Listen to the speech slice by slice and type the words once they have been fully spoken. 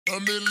Boys,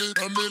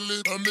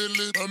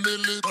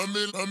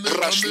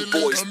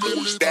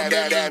 push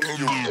that.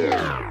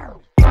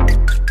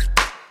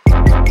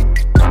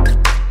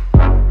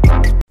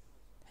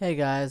 Hey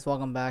guys,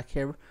 welcome back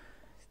here.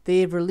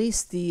 They've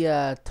released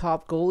the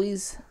top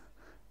goalies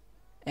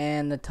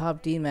and the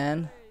top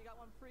D-man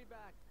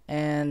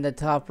and the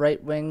top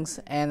right wings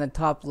and the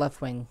top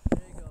left wing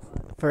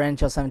for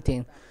NHL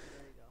 17.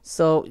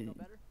 So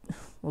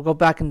we'll go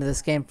back into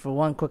this game for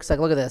one quick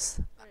second. Look at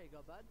this.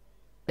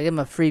 I gave him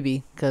a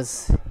freebie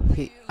because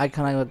I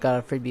kind of got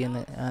a freebie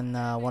on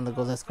one of the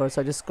goals I scored.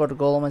 So I just scored a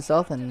goal on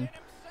myself and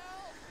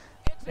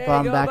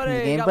brought him back in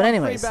the game. But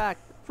anyways,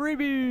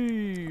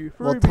 freebie.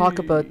 We'll talk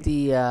about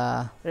the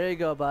There you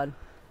go, bud.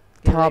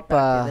 top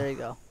There you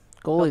go.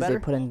 goalies they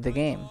put into the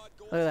game.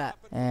 Look at that.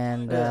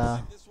 And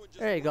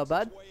There you go,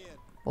 bud.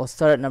 we'll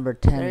start at number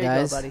 10, There you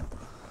guys. go, buddy.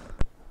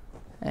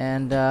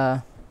 And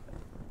I'm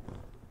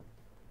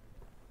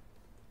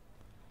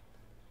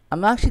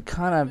actually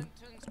kind of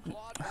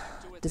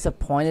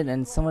disappointed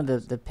in some of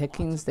the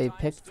pickings they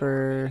picked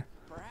for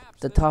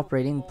the top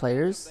rating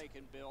players.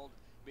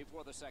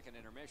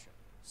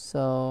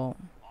 So,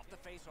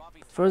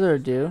 further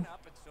ado,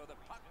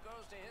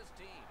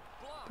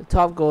 the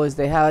top goalies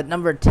they have at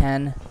number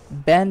 10,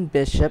 Ben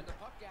Bishop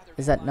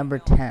is at number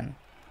 10.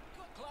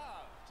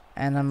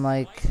 And I'm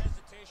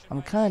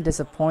kind of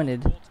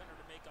disappointed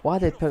why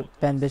they put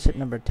Ben Bishop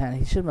number 10.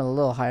 He should have been a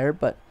little higher,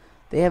 but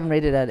they have him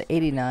rated at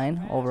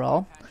 89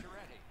 overall.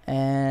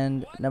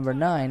 And number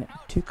 9,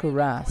 Tuukka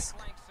Rask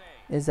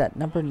is at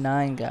number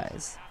 9,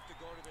 guys.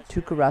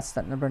 Tuukka Rask is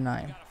at number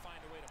 9.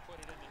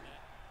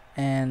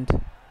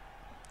 And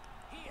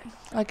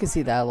I can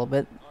see that a little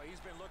bit.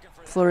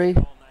 Fleury,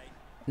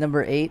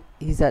 number 8.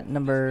 He's at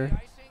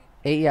number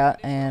 8, yeah,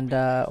 and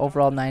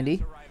overall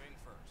 90.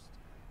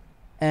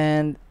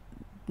 And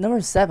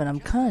number 7, I'm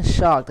kind of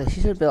shocked that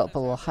he should have been up a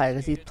little higher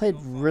because he played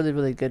really,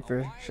 really good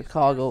for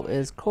Chicago,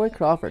 is Corey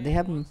Crawford. They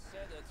have him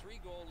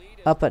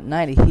up at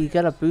 90. He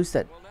got a boost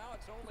at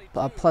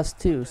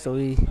 +2, so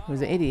he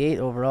was at 88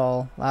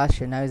 overall last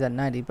year. Now he's at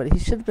 90, but he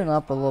should have been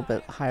up a little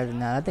bit higher than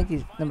that. I think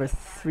he's number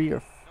 3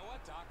 or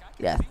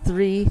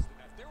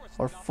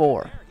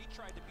 4.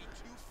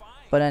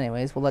 But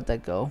anyways, we'll let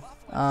that go.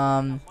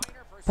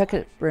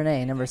 Pekka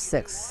Rinne, number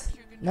 6.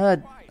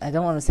 No, I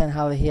don't understand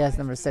how he has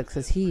number 6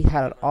 because he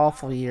had an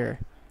awful year.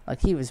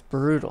 Like, he was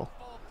brutal.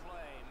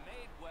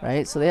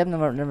 Right? So they have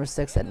number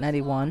 6 at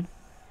 91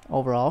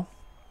 overall.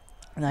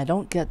 And I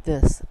don't get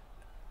this.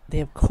 They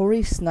have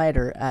Corey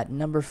Snyder at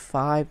number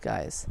 5,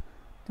 guys.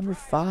 Number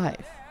 5.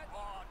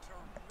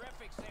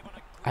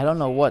 I don't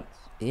know what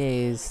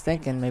EA is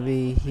thinking.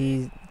 Maybe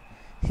he's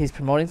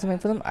promoting something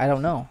for them. I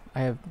don't know.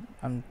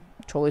 I'm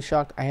totally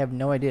shocked. I have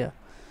no idea.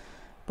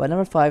 But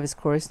number 5 is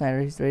Corey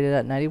Snyder. He's rated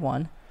at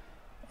 91.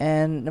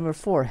 And number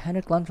 4,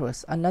 Henrik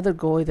Lundqvist, another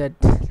goalie that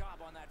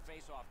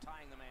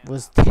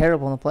was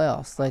terrible in the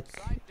playoffs.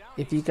 Like,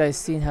 if you guys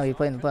seen how he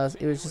played in the playoffs,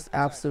 it was just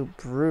absolute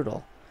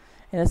brutal.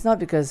 And it's not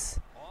because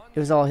it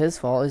was all his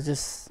fault. It's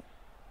just,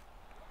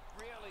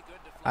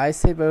 I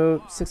say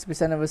about 60%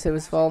 of it was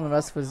his fault and the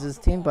rest was his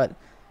team. But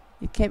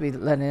you can't be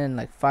letting in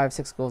like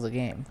 5-6 goals a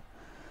game.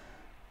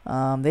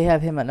 They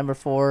have him at number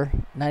 4,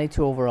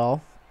 92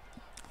 overall.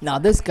 Now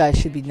this guy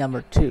should be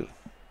number 2.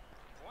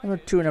 Number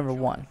 2 or number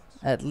 1,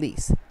 at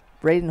least.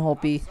 Braden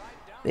Holtby,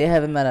 they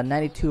have him at a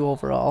 92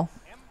 overall.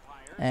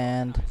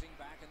 And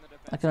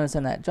I can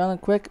understand that. Jonathan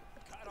Quick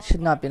should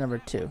not be number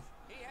 2.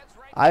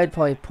 I would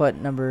probably put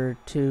number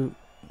 2,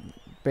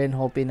 Braden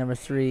Holtby, number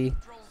 3,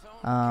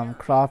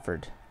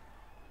 Crawford.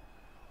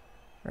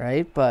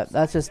 Right? But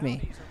that's just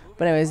me.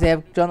 But anyways, they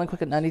have Jonathan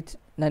Quick at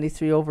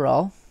 93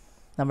 overall,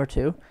 number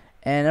 2.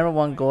 And number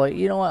 1 goalie,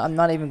 you know what? I'm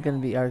not even going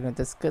to be arguing with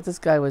this. Because this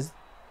guy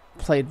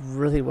played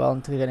really well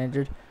until he got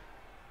injured.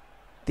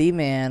 The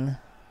man,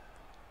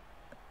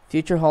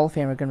 future Hall of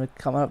Famer, going to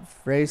come up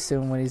very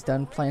soon when he's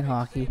done playing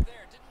hockey.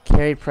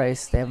 Carey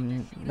Price, they have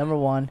him number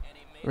 1,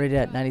 rated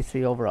at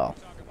 93 overall.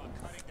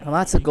 Well,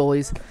 that's the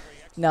goalies.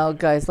 Now,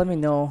 guys, let me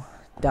know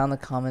down in the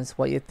comments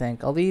what you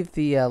think. I'll leave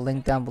the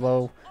link down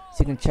below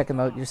so you can check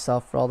them out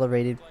yourself for all the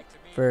rated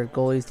for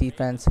goalies,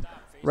 defense,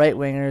 right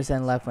wingers,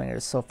 and left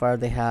wingers. So far,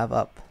 they have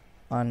up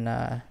on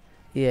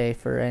EA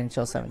for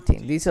NHL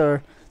 17. These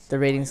are the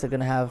ratings they're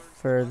going to have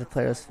for the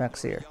players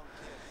next year.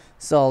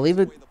 So I'll leave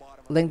a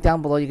link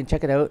down below. You can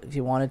check it out if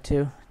you wanted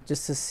to,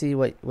 just to see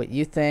what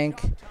you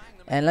think.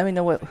 And let me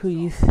know who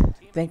you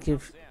think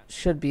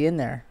should be in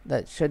there,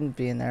 that shouldn't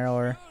be in there,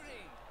 or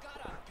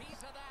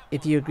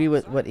if you agree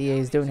with what EA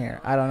is doing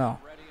here. I don't know.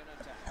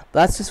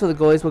 But that's just for the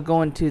goalies. We'll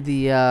go into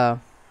the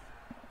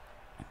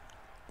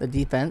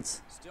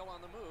defense.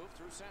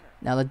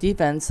 Now the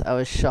defense, I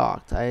was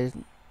shocked. I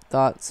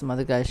thought some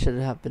other guys should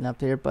have been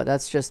up here, but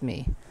that's just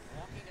me.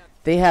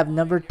 They have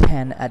number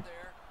 10 at,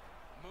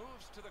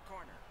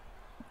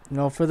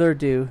 no further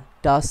ado,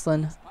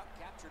 Dustin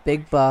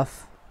Big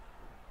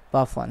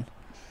Bufflin.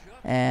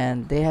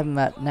 And they have him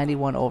at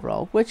 91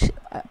 overall, which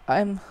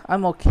I'm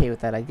okay with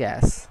that, I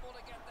guess.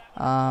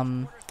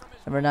 Number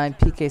 9,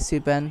 PK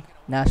Subban,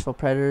 Nashville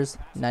Predators,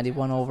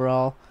 91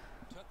 overall.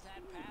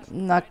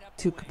 not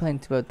too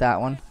complained about that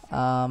one.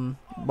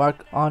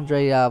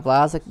 Marc-Andre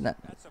Vlasic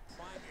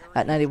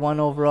at 91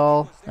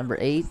 overall, number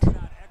 8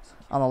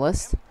 on the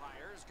list.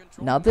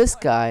 Now this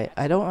guy,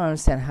 I don't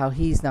understand how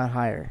he's not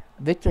higher.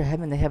 Victor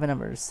Hedman, they have a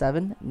number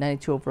 7,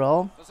 92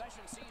 overall.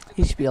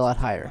 He should be a lot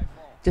higher,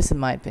 just in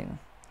my opinion.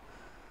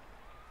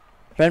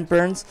 Brent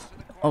Burns,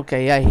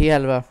 okay, yeah, he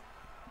had a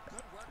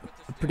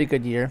pretty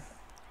good year.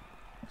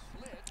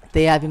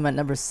 They have him at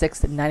number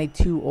 6,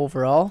 92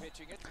 overall.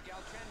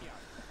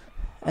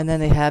 And then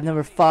they have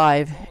number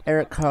 5,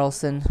 Erik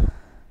Karlsson,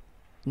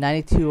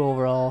 92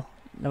 overall,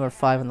 number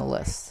 5 on the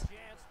list.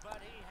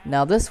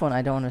 Now this one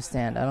I don't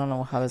understand. I don't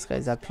know how this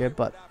guy's up here,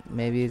 but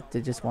maybe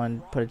they just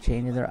want to put a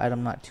change in there.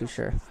 I'm not too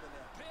sure.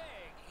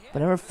 But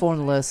number 4 on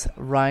the list,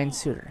 Ryan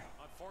Suter.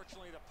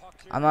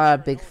 I'm not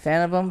a big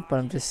fan of him, but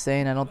I'm just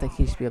saying I don't think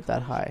he should be up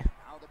that high,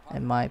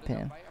 in my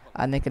opinion.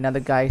 I think another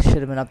guy should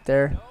have been up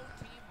there,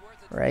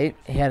 right?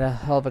 He had a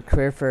hell of a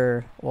career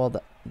for, well,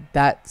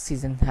 that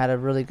season had a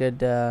really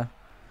good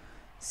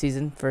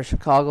season for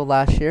Chicago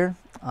last year.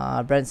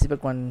 Brent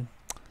Seabrook when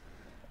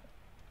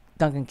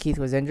Duncan Keith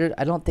was injured.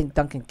 I don't think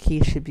Duncan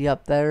Keith should be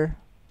up there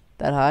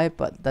that high,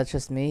 but that's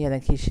just me. I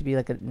think he should be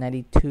like a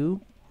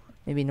 92,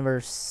 maybe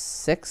number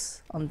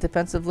 6 on the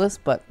defensive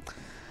list, but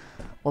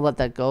we'll let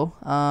that go.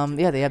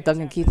 Yeah, they have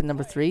Duncan Keith at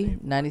number 3,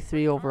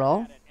 93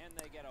 overall.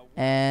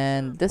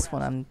 And this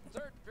one,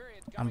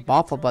 I'm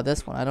baffled by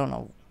this one. I don't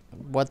know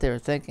what they were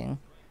thinking.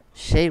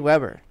 Shea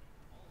Weber,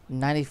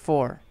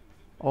 94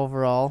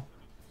 overall,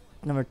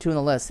 number 2 on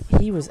the list.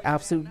 He was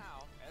absolute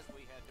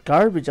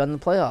garbage on the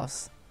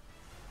playoffs.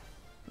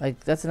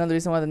 Like, that's another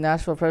reason why the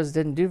Nashville Predators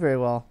didn't do very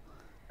well,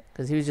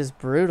 because he was just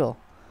brutal.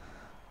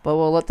 But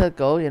we'll let that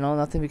go. You know,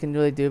 nothing we can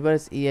really do about it.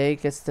 It's EA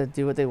gets to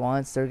do what they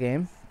want. It's their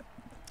game.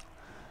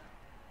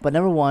 But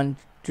number 1,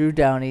 Drew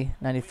Downey,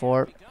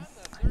 94.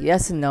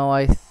 Yes and no.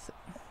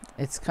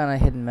 It's kind of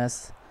hit and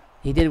miss.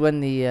 He did win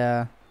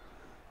the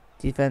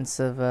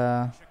defensive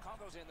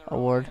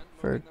award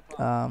for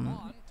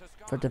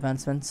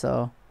defenseman.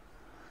 So,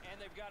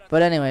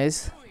 but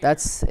anyways,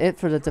 that's it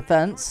for the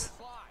defense.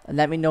 And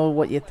let me know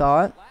what you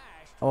thought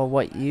or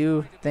what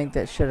you think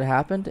that should have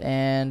happened.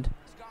 And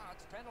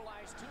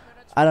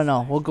I don't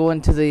know. We'll go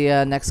into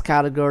the next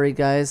category,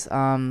 guys.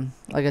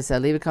 Like I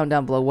said, leave a comment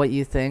down below what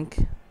you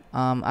think.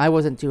 I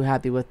wasn't too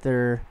happy with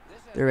their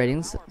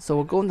ratings. So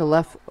we'll go into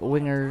left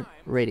winger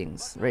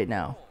ratings right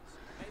now.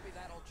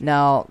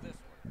 Now,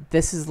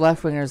 this is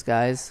left wingers,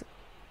 guys.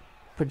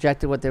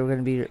 Projected what they're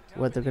going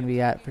to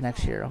be at for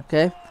next year.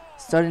 Okay.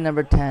 Starting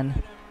number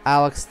 10,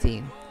 Alex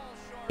Steen,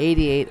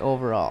 88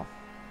 overall.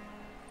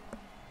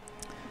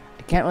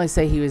 I can't really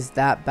say he was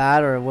that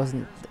bad or it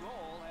wasn't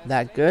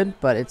that good,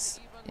 but it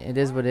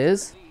is what it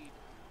is.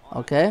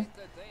 Okay.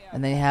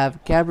 And then you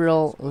have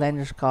Gabriel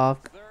Landeskog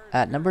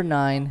at number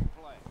 9,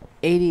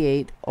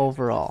 88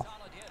 overall.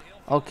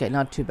 Okay,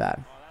 not too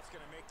bad.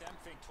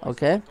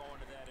 Okay.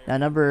 Now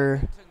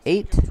number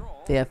 8,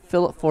 they have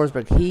Philip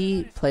Forsberg.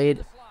 He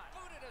played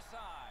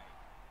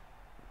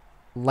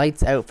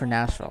lights out for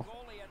Nashville.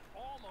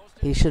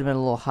 He should have been a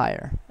little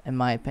higher, in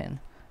my opinion.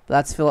 But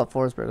that's Philip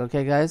Forsberg,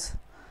 okay, guys?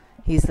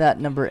 He's at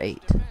number 8,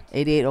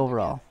 88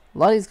 overall. A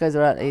lot of these guys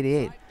are at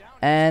 88.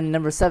 And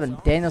number 7,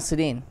 Daniel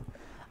Sedin.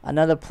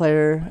 Another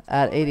player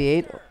at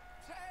 88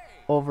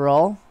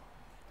 overall.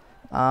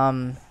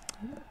 Didn't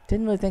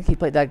really think he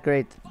played that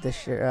great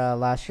this year,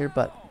 last year,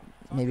 but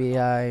maybe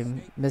I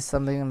missed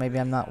something. Maybe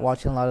I'm not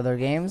watching a lot of their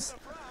games.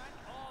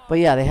 But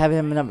yeah, they have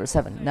him at number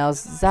 7. Now,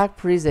 Zach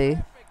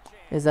Parise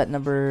is at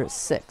number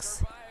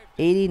 6,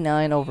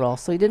 89 overall.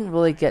 So he didn't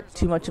really get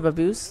too much of a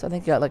boost. I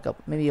think he got like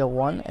maybe a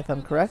 1, if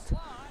I'm correct.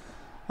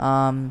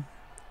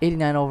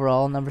 89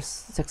 overall, number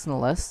 6 on the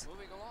list.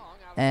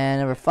 And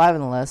number 5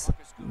 on the list,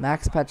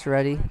 Max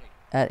Pacioretty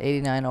at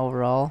 89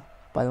 overall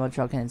by the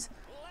Montreal Canadiens.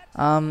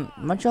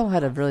 Montreal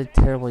had a really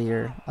terrible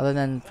year. Other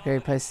than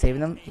Gary Price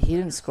saving them, he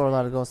didn't score a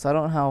lot of goals. So I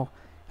don't know how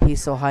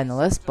he's so high on the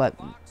list, but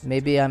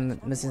maybe I'm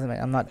missing something.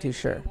 I'm not too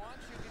sure.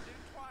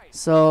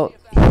 So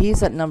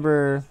he's at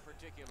number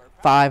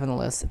 5 on the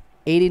list,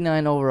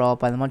 89 overall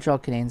by the Montreal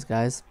Canadiens,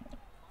 guys.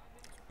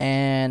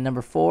 And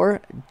number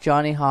 4,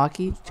 Johnny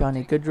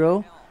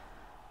Gaudreau.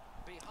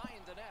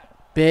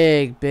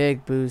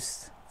 Big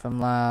boost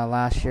from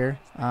last year.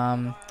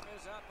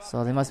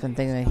 So they must have been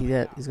thinking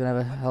that he's going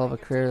to have a hell of a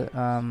career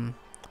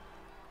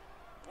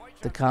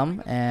to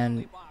come,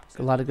 and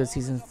a lot of good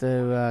seasons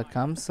to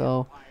come.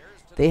 So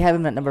they have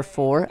him at number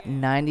 4,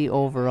 90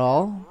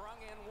 overall.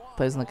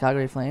 Plays in the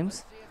Calgary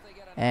Flames.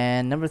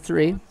 And number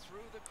 3,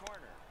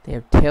 they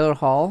have Taylor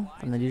Hall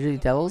from the New Jersey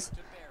Devils.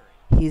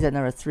 He's at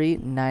number 3,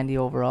 90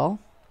 overall.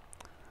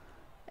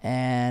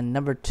 And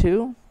number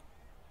 2,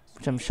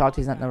 which I'm shocked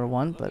he's not number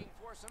 1, but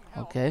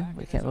okay,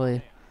 we can't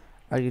really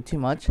argue too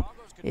much,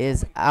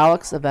 is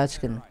Alex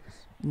Ovechkin,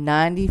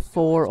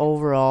 94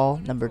 overall,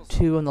 number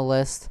 2 on the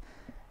list,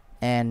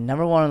 and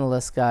number 1 on the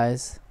list,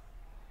 guys.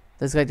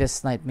 This guy just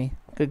sniped me.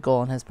 Good goal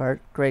on his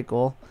part. Great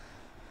goal.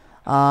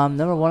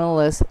 Number 1 on the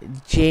list,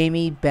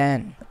 Jamie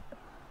Benn.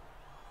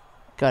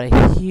 Got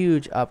a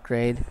huge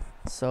upgrade.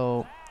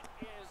 So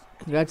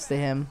congrats to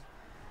him.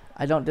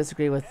 I don't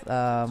disagree with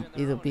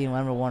either being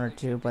number 1 or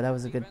 2, but that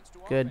was a good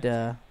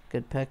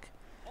pick.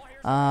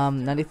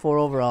 94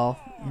 overall,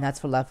 and that's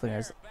for left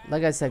wingers.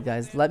 Like I said,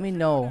 guys, let me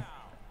know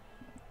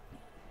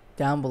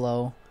down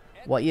below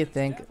what you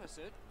think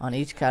on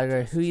each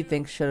category, who you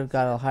think should have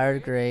got a higher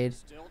grade,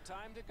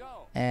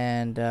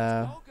 and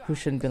who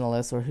shouldn't be on the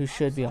list, or who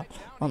should be on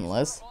the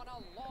list.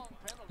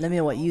 Let me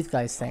know what you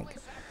guys think.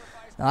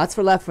 Now that's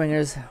for left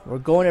wingers. We're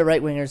going to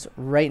right wingers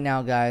right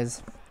now,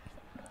 guys.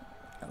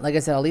 Like I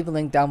said, I'll leave a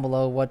link down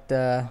below what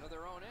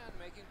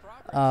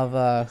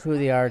who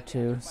they are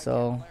too,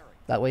 so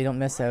that way you don't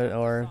miss out,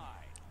 or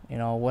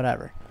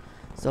whatever.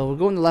 So we're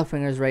going to left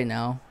wingers right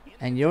now,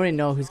 and you already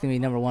know who's gonna be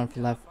number 1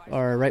 for left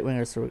or right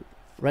wingers. So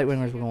right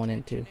wingers we're going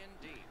into.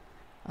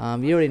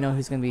 You already know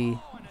who's gonna be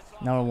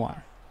number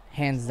 1,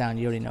 hands down.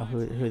 You already know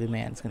who the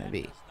man's gonna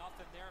be.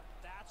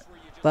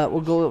 But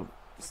we'll go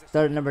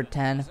start at number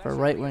 10 for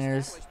right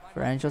wingers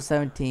for NHL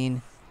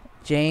 17.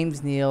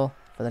 James Neal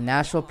for the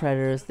Nashville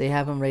Predators. They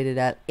have him rated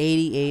at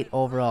 88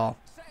 overall.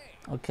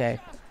 Okay,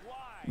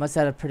 must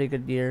have had a pretty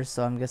good year,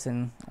 so I'm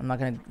guessing I'm not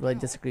gonna really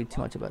disagree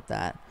too much about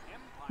that.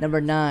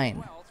 Number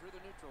 9.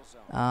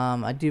 If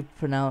I do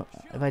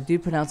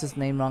pronounce his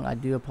name wrong, I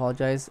do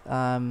apologize.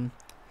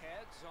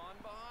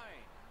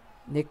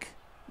 Nick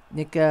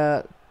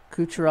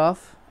Kucherov.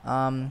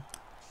 Hell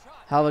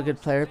of a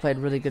good player. Played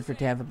really good for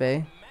Tampa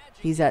Bay.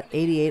 He's at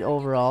 88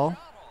 overall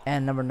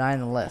and number 9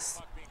 on the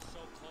list.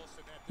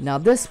 Now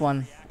this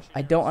one,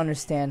 I don't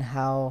understand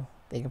how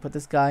they can put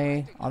this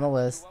guy on the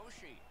list.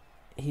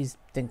 He's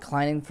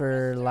declining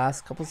for the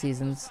last couple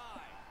seasons.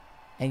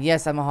 And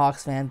yes, I'm a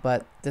Hawks fan,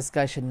 but this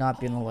guy should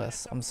not be on the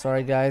list. I'm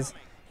sorry, guys.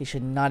 He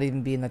should not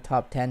even be in the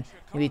top 10.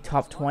 Maybe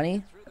top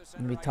 20,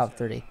 maybe top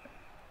 30.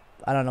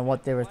 I don't know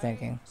what they were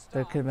thinking.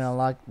 There could have been a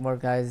lot more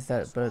guys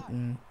that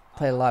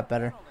played a lot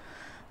better.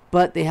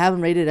 But they have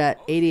him rated at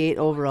 88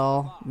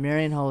 overall,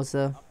 Marian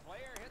Hossa.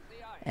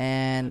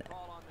 And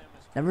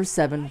number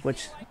 7,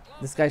 which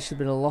this guy should have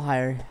been a little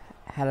higher,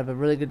 had a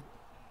really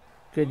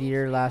good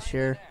year last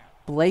year.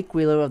 Blake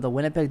Wheeler of the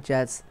Winnipeg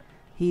Jets.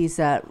 He's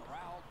at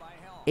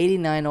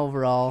 89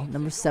 overall,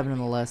 number 7 on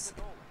the list.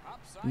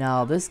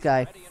 Now this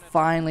guy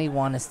finally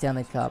won a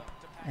Stanley Cup,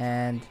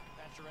 and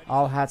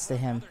all hats to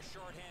him.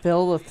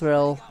 Phil the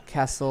Thrill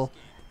Kessel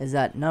is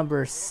at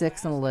number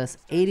 6 on the list,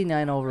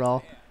 89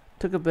 overall.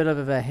 Took a bit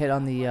of a hit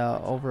on the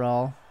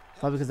overall,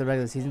 probably because of the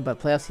regular season, but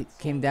playoffs he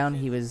came down.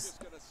 He was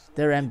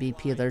their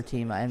MVP of their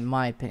team, in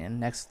my opinion,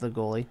 next to the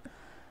goalie.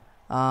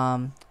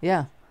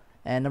 Yeah,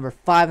 and number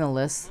 5 on the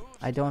list.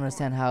 I don't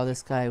understand how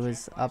this guy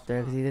was up there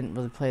because he didn't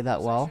really play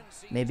that well.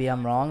 Maybe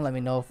I'm wrong. Let me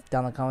know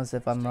down in the comments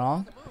if I'm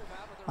wrong.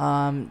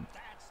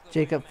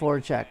 Jacob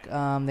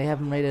Voracek. They have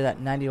him rated at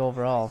 90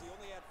 overall.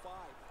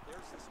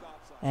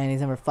 And he's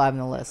number 5 on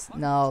the list.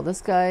 Now, this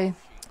guy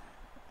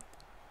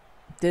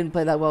didn't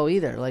play that well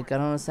either. Like, I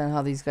don't understand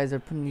how these guys are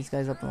putting these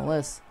guys up on the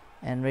list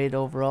and rated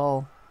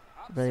overall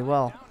really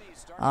well.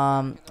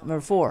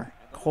 Number 4,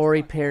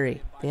 Corey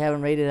Perry. They have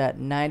him rated at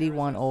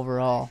 91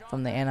 overall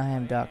from the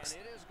Anaheim Ducks.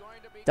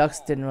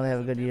 Ducks didn't really have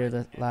a good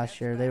year last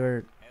year. They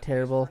were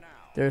terrible.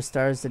 Their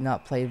stars did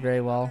not play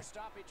very well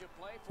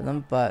for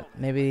them, but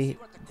maybe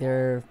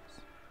they're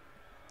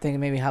thinking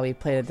maybe how he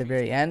played at the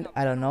very end.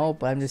 I don't know,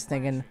 but I'm just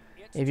thinking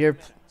if you're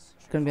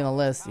going to be on the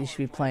list, you should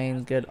be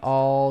playing good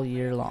all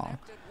year long.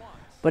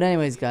 But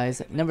anyways,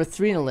 guys, number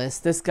 3 on the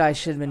list. This guy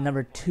should have been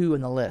number 2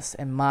 on the list,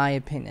 in my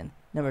opinion.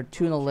 Number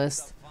 2 on the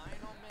list,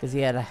 because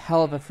he had a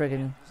hell of a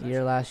friggin'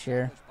 year last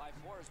year,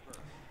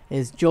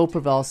 is Joe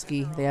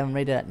Pavelski. They have him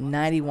rated at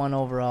 91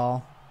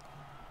 overall.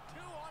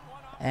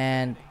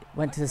 And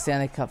went to the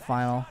Stanley Cup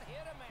final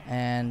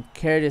and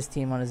carried his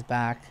team on his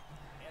back.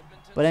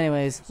 But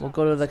anyways, we'll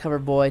go to the cover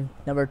boy.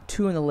 Number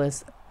 2 on the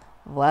list,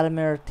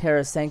 Vladimir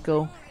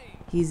Tarasenko.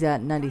 He's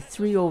at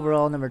 93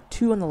 overall, number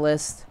 2 on the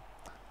list.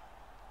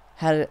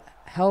 Had a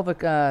hell of a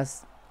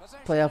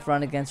playoff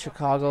run against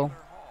Chicago.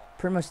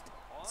 Pretty much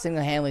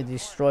single-handedly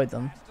destroyed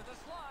them.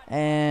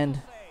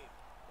 And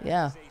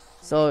yeah,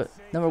 so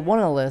number 1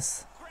 on the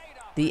list,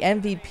 the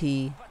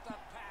MVP,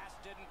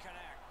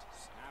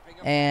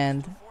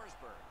 and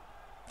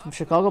from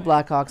Chicago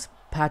Blackhawks,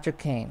 Patrick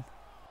Kane.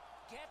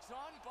 Gets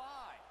on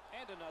by,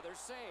 and another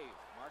save.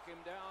 Mark him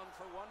down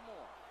for one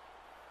more.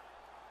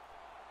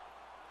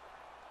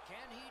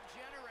 Can he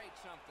generate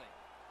something?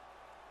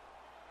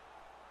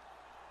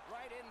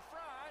 Right in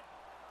front.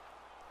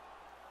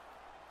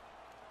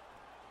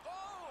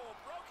 Oh,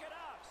 broke it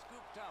up,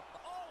 scooped up.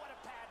 Oh, what a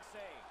pad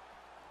save.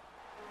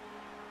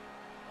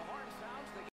 The horn sounds.